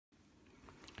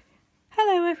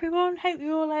everyone, hope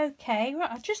you're all okay. Right,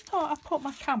 I just thought I'd put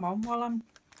my cam on while I'm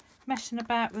messing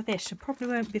about with this. It probably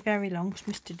won't be very long because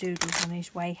Mr. Doodle's on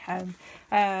his way home.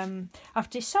 I've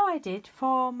decided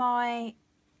for my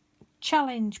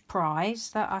challenge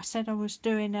prize that I said I was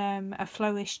doing a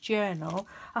flowish journal.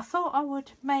 I thought I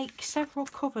would make several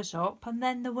covers up and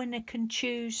then the winner can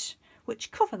choose which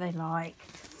cover they like.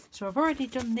 So I've already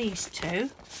done these two.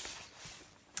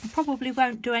 I probably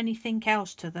won't do anything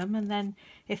else to them, and then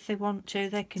if they want to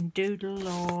they can doodle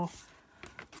or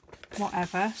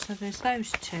whatever. So there's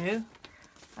those two,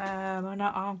 and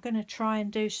I'm going to try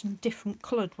and do some different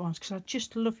coloured ones because I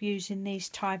just love using these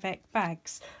Tyvek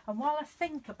bags. And while I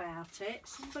think about it,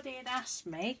 somebody had asked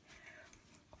me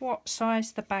what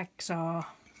size the bags are,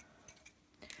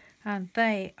 and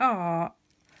they are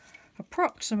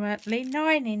approximately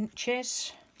 9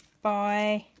 inches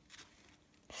by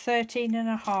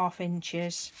 13.5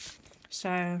 inches.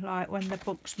 So like when the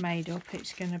book's made up,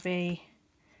 it's going to be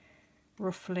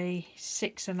roughly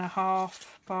 6.5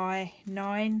 by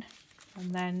 9,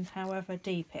 and then however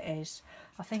deep it is.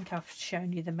 I think I've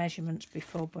shown you the measurements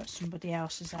before, but somebody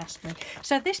else has asked me.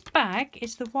 So this bag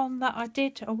is the one that I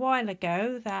did a while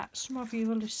ago that some of you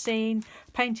will have seen.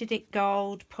 Painted it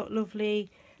gold, put lovely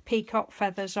peacock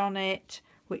feathers on it,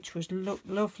 which was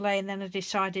lovely, and then I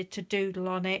decided to doodle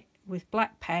on it with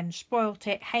black pen. Spoilt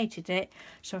it, hated it,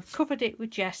 so I've covered it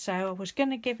with gesso. I was going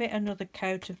to give it another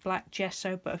coat of black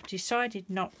gesso, but I've decided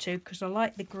not to because I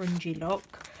like the grungy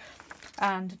look.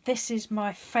 And this is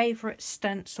my favourite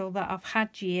stencil that I've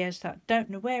had years, that I don't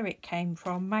know where it came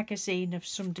from, magazine of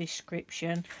some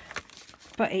description,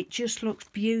 but it just looks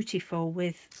beautiful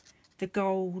with the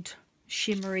gold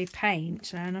shimmery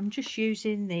paint. And I'm just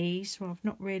using these. Well, I've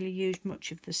not really used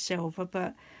much of the silver,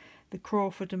 but the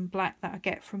Crawford and black that I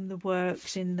get from the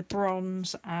works in the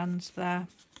bronze and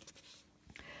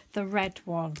the red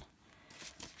one.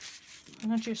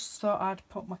 And I just thought I'd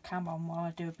put my cam on while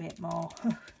I do a bit more.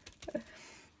 I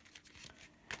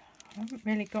haven't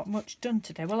really got much done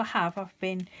today. Well, I have. I've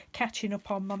been catching up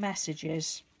on my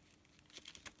messages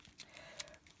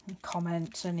and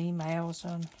comments and emails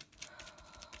and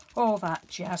all that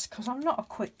jazz, because I'm not a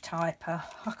quick typer.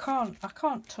 I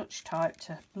can't touch type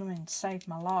to blooming save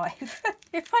my life.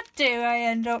 If I do, I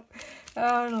end up,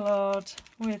 oh Lord,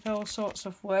 with all sorts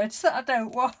of words that I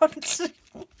don't want.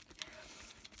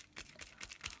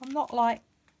 I'm not like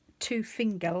two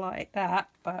finger like that,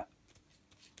 but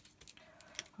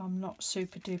I'm not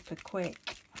super duper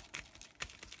quick.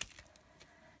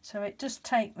 So it does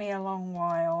take me a long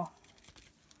while.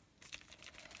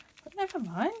 But never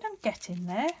mind, I'm getting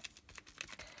there.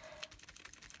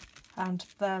 And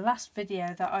the last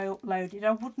video that I uploaded,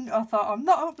 I thought I'm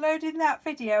not uploading that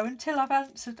video until I've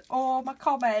answered all my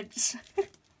comments.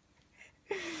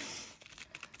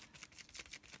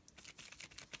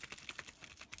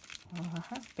 Well, I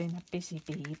have been a busy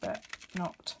bee, but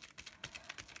not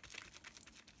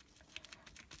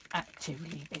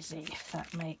actively busy, if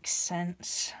that makes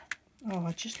sense. Oh,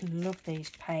 I just love these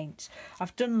paints.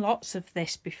 I've done lots of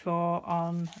this before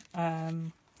on,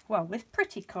 well, with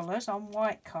pretty colours on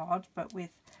white card, but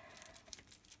with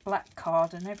black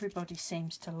card, and everybody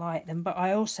seems to like them. But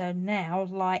I also now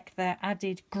like their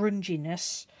added grungy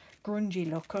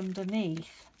look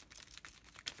underneath.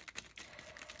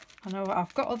 I know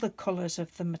I've got other colours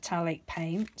of the metallic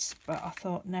paints, but I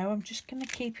thought, no, I'm just going to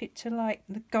keep it to like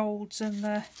the golds and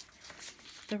the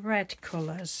red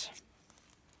colours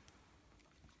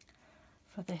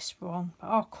for this one. But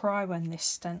I'll cry when this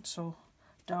stencil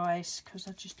dies because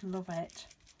I just love it.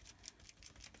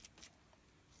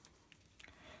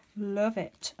 Love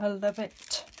it. I love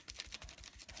it.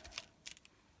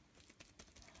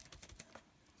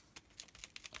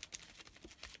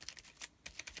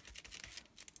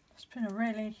 It's been a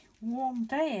really warm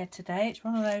day here today. It's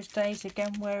one of those days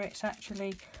again where it's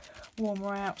actually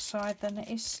warmer outside than it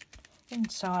is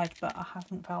inside, but I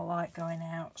haven't felt like going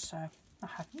out, so I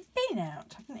haven't been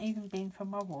out. I haven't even been for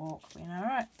my walk. Been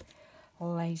alright.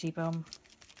 Lazy bum.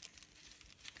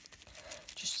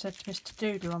 Just said to Mr.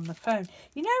 Doodle on the phone,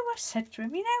 you know, I said to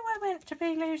him, you know, we're meant to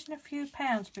be losing a few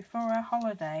pounds before our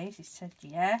holidays. He said,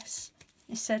 yes.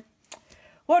 He said,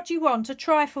 what do you want? A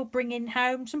trifle bringing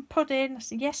home? Some pudding? I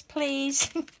said, yes,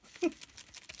 please.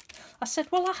 I said,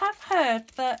 well, I have heard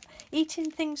that eating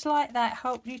things like that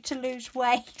help you to lose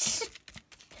weight.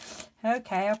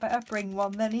 Okay, I better bring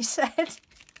one then, he said.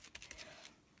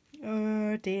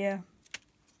 Oh dear.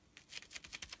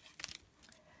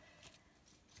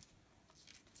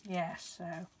 Yeah,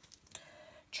 so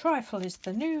trifle is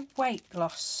the new weight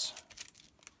loss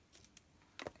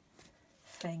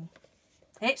thing.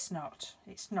 It's not.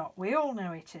 It's not. We all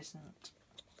know it isn't.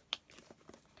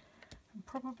 And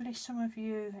probably some of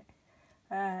you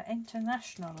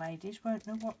international ladies won't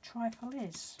know what trifle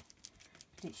is,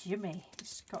 but it's yummy.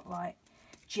 It's got like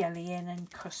jelly in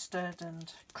and custard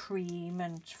and cream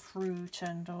and fruit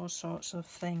and all sorts of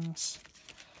things,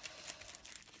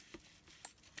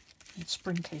 and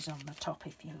sprinkles on the top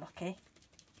if you're lucky,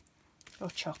 or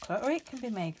chocolate, or it can be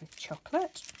made with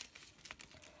chocolate.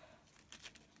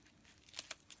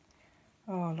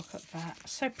 Oh, look at that,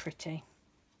 so pretty,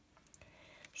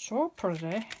 so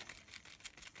pretty.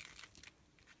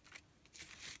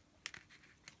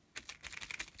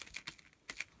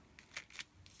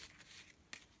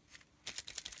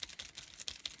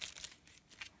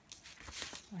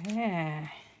 Yeah.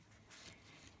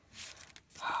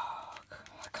 Oh,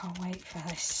 I can't wait for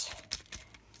this.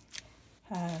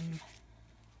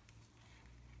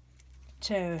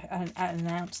 To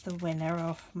announce the winner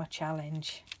of my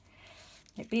challenge.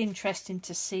 It'd be interesting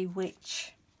to see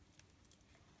which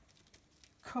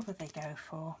cover they go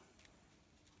for.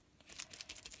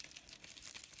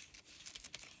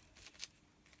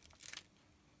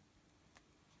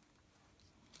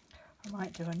 I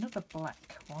might do another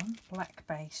black one, black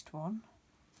based one.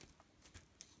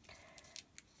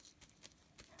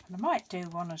 And I might do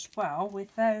one as well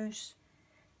with those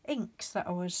inks that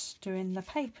I was doing the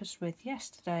papers with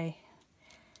yesterday.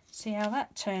 See how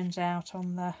that turns out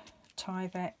on the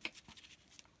Tyvek.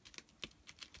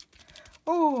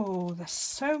 Oh, there's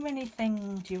so many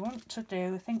things you want to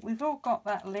do. I think we've all got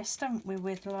that list, haven't we,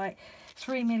 with like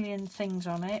 3 million things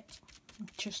on it.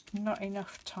 Just not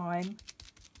enough time.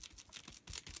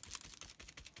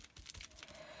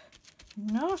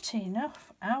 Not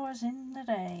enough hours in the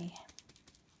day.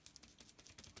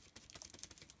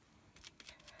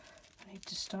 I need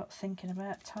to start thinking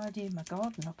about tidying my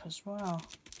garden up as well.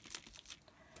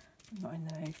 I'm not in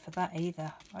the mood for that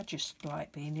either. I just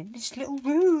like being in this little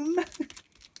room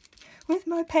with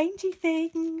my painty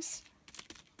things.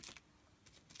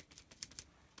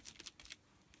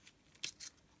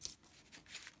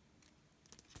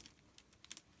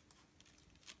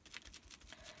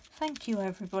 Thank you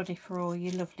everybody for all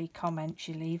your lovely comments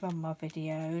you leave on my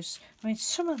videos. I mean,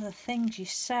 some of the things you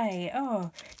say, oh,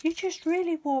 you just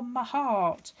really warm my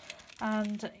heart.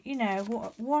 And, you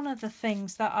know, one of the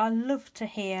things that I love to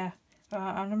hear,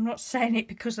 and I'm not saying it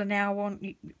because I now want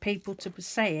people to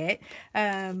say it,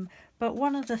 but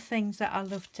one of the things that I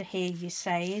love to hear you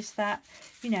say is that,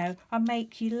 you know, I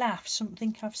make you laugh.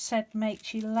 Something I've said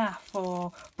makes you laugh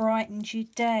or brightens your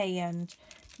day, and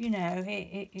you know,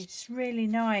 it's really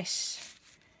nice,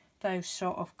 those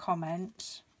sort of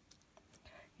comments.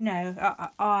 You know,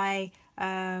 I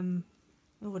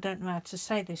don't know how to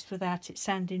say this without it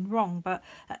sounding wrong, but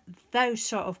those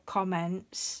sort of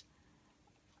comments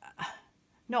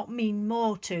not mean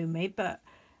more to me, but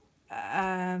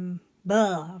I'm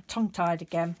tongue-tied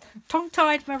again.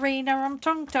 Tongue-tied, Marina, I'm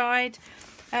tongue-tied.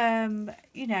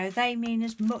 You know, they mean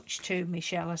as much to me,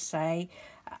 shall I say,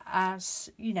 as,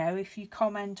 you know, if you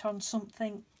comment on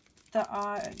something that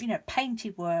I, you know,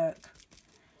 painted work.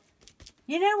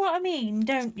 You know what I mean,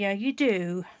 don't you? You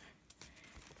do.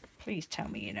 Please tell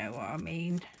me you know what I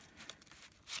mean.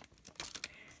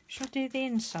 Shall I do the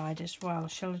inside as well?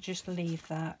 Shall I just leave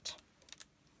that?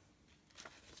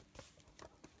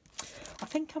 I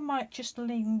think I might just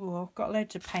leave. Oh, I've got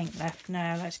loads of paint left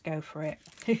now. Let's go for it.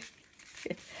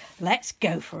 Let's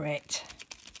go for it.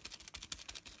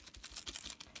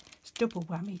 It's double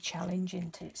whammy challenge,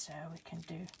 isn't it? So we can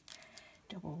do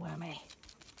double whammy.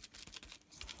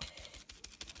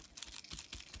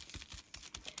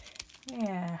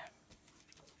 Yeah.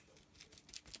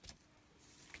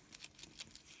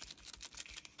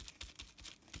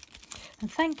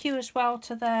 And thank you as well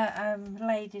to the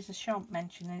ladies, I shan't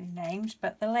mention any names,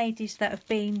 but the ladies that have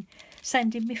been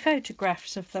sending me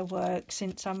photographs of their work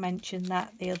since I mentioned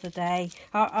that the other day.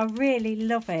 I really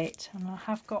love it, and I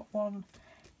have got one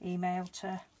email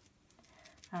to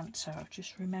answer. I've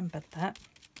just remembered that.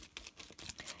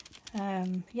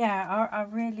 Yeah, I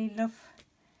really love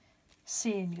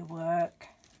seeing your work.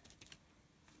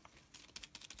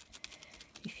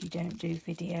 If you don't do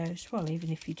videos, well,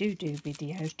 even if you do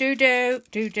videos,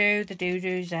 the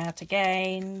doo-doo's out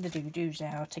again, the doo-doo's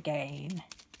out again.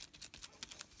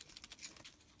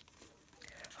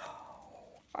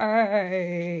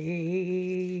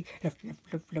 I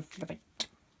love it.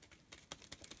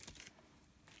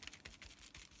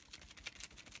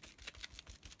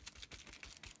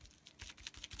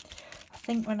 I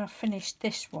think when I finish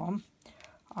this one,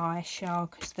 I shall,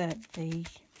 because the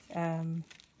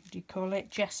what do you call it,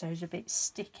 gesso's a bit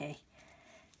sticky,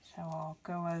 so I'll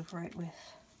go over it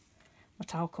with my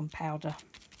talcum powder.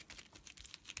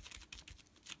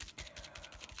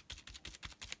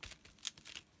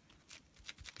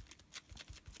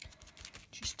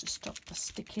 stop the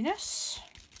stickiness.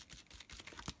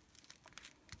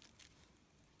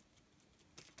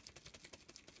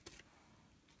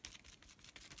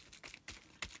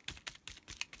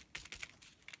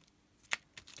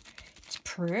 It's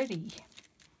pretty.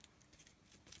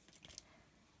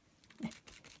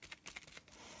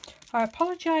 I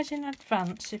apologise in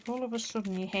advance if all of a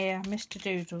sudden you hear Mr.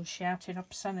 Doodle shouting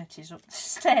obscenities up the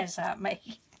stairs at me.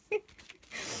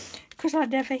 Because I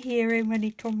never hear him when he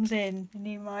comes in, and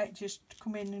he might just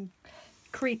come in and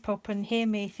creep up and hear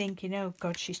me thinking, oh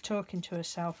God, she's talking to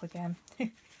herself again.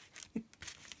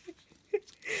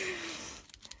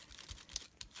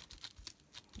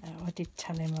 Oh, I did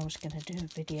tell him I was going to do a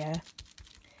video.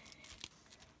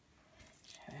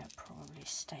 So I'll probably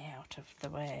stay out of the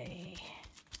way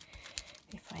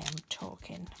if I am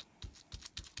talking.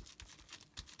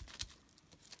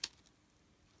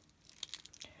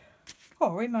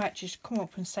 Or he might just come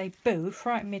up and say boo,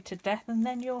 frighten me to death, and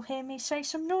then you'll hear me say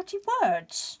some naughty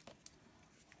words.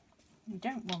 We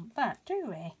don't want that, do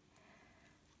we?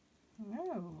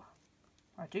 No.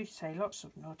 I do say lots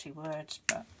of naughty words,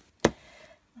 but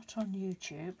not on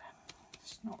YouTube.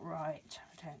 It's not right,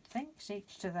 I don't think. It's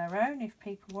each to their own. If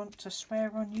people want to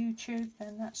swear on YouTube,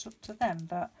 then that's up to them.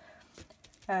 But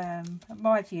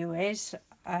my view is,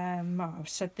 I've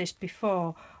said this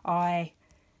before,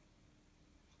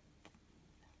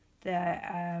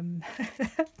 the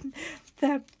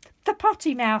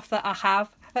potty mouth that I have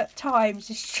at times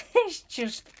is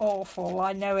just awful.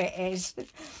 I know it is,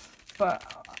 but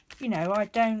you know, I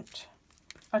don't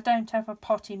have a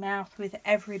potty mouth with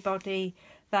everybody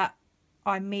that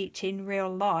I meet in real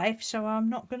life, so I'm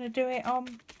not going to do it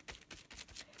on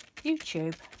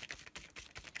YouTube.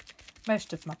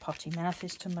 Most of my potty mouth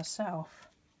is to myself.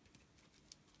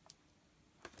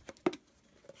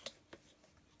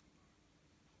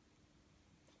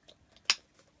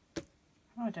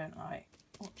 I don't like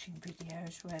watching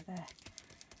videos where they're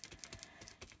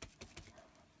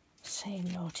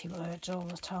saying naughty words all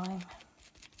the time.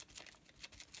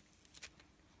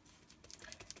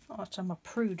 Not that I'm a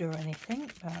prude or anything,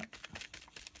 but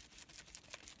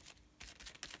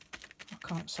I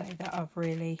can't say that I've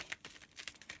really...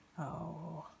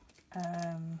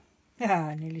 yeah,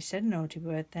 I nearly said a naughty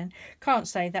word then. Can't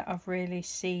say that I've really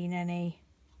seen any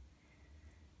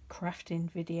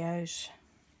crafting videos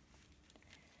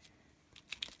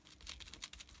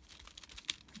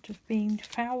that have been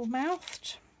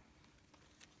foul-mouthed.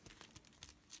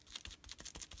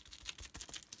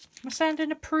 Am I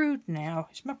sounding a prude now?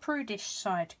 Is my prudish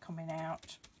side coming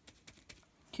out?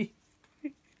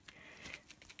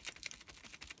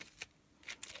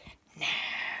 No,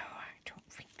 I don't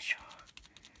think so.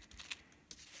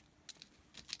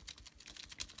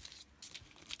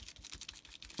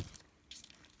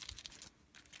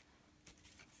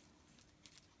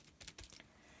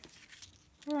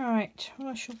 Right, well,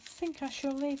 I think I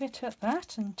shall leave it at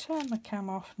that and turn the cam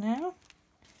off now.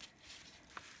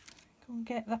 Go and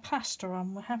get the pasta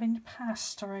on. We're having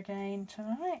pasta again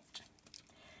tonight.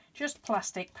 Just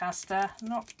plastic pasta,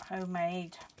 not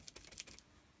homemade.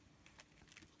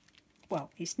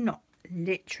 Well, it's not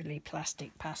literally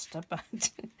plastic pasta,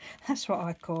 but that's what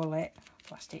I call it.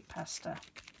 Plastic pasta.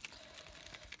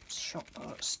 Shop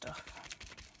bought stuff.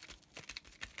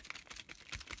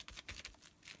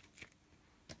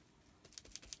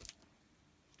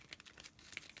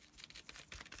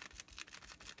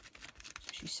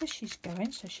 She says she's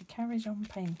going, so she carries on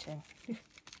painting.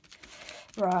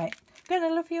 Right, I'm going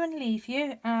to love you and leave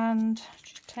you, and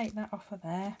just take that off of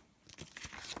there.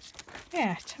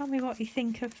 Yeah, tell me what you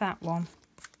think of that one.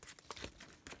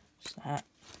 What's that?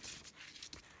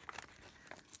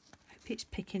 Hope it's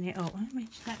picking it up.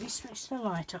 Let me switch the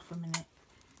light off a minute.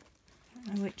 I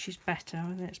don't know which is better,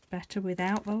 whether it's better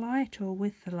without the light or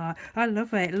with the light. I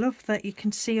love it. I love that you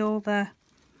can see all the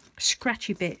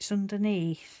scratchy bits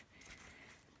underneath.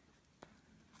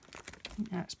 I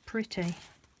think that's pretty.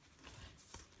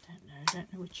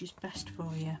 Don't know which is best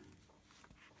for you.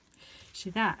 See,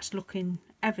 that's looking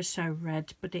ever so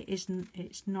red, but it isn't.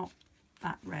 It's not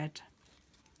that red,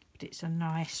 but it's a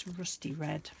nice rusty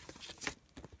red.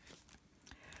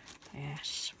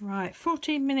 Yes, right,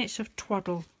 14 minutes of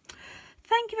twaddle.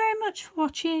 Thank you very much for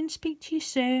watching. Speak to you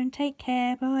soon. Take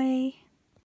care. Bye.